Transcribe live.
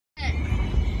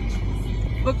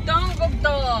Bugtong,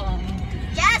 bugtong.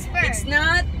 Jasper. It's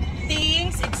not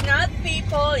things, it's not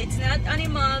people, it's not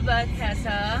animal, but has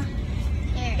a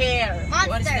hair. Monster.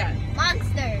 What is that?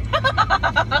 Monster.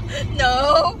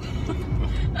 No.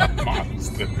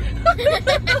 Monster.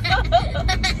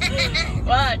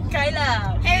 What?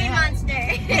 Kyla? Hairy monster.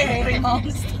 Hairy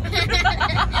monster.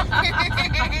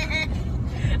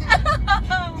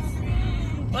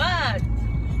 What?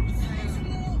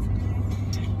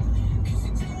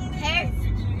 Hair.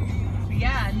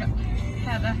 Yeah, no.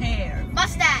 Have a hair.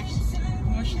 Mustache.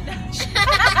 Mustache. I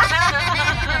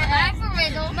have a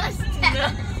riddle.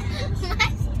 Mustache.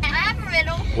 I have a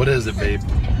riddle. What is it, babe?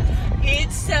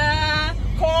 It's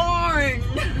corn.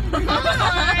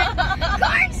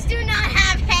 Corns do not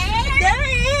have hair.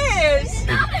 There is.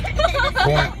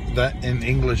 Corn. That in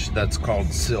English, that's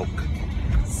called silk.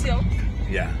 Silk.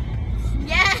 Yeah,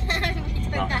 Yeah.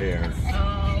 not hair.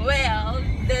 Well,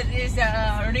 that is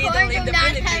a riddle Corn in do the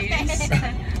not have Philippines.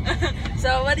 hair.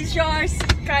 So what is yours,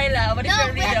 Kyla? What is No,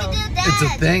 your we have to riddle? do that. It's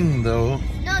a thing, though.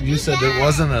 No, You do said that. it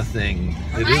wasn't a thing.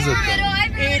 It is a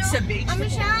thing. It's a big. I'm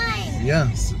shine.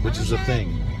 Yes, which is a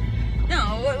thing.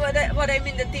 No, what I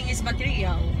mean, the thing is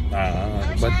material.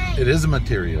 But it is a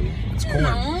material. It's corn.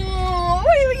 No,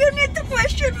 you need to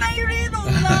question my riddle.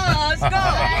 Let's go.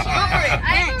 Go for it.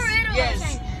 I have a Next. riddle.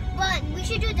 Yes. But we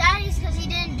should do Daddy's because he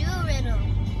didn't do a riddle.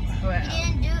 Well,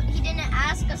 He didn't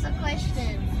ask us a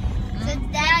question. So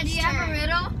Dad, do you have a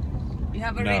riddle? you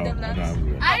have a No, riddle, no, Lance?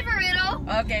 I have a riddle.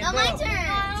 Okay, No, go. my turn.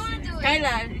 I want to do it.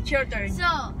 Kyla, it's your turn.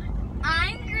 So,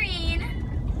 I'm green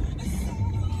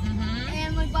Mhm.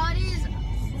 and my body is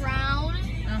brown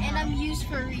and Uh-huh. I'm used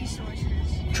for resources.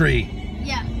 Tree.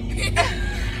 Yeah.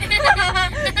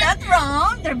 Not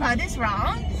wrong. Their body's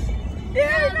wrong.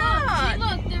 They're not.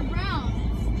 Look, they're brown.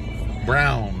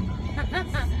 Brown.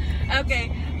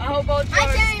 Okay. How about My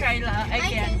yours, turn. Kyla? My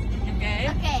Again. Okay.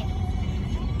 Okay,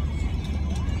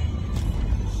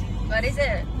 What is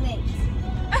it? wait.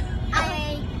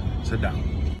 I Sit down.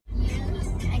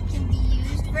 can be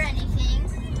used for anything.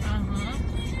 Uh-huh.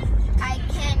 I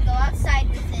can go outside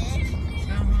with it.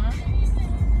 Uh-huh.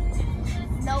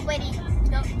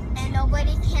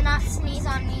 Nobody cannot sneeze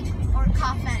on me or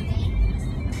cough at me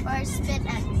or spit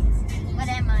at me. What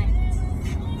am I?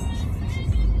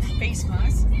 Face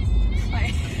mask.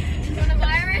 Ay.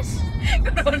 Coronavirus?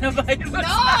 Coronavirus. No!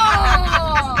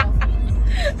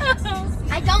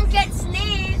 I don't get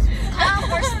sneeze,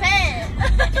 cough, or spit.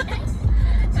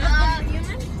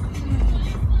 Human?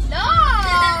 No!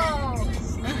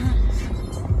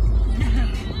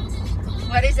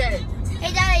 What is it?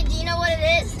 Hey, Daddy, do you know what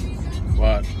it is?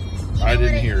 What? You I know what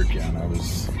didn't it- hear it, Jan. I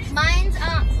was. Mine's,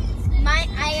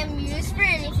 I am used for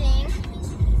anything.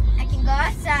 I can go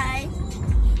outside,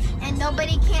 and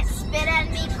nobody can't spit at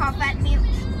me, cough at me,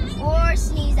 or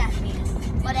sneeze at me.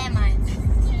 What am I?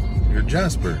 You're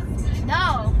Jasper.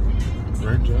 No.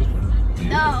 Right, Jasper?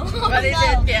 No. What is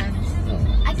No. it, Jan?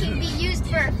 Oh. I can be used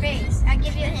for a face. I'll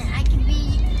give you a hint.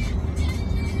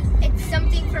 It's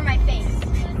something for my face.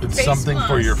 It's Face something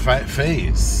for mask. your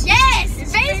face.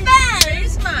 Yes! Face mask!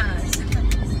 Face mask.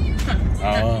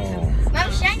 Oh.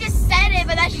 Mom Shine just said it,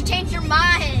 but then she changed her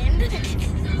mind.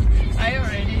 I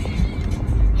already.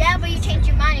 Yeah, but you changed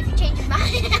your mind if you change your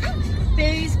mind.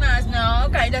 Face mask. No,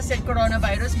 Kyla said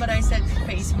coronavirus, but I said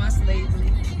face mask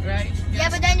lately. Right? Yeah,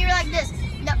 but then you're like this.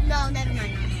 No, never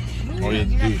mind. All you have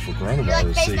to do for You're like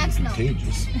coronavirus face say mask, it's no.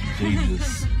 contagious.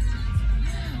 Contagious.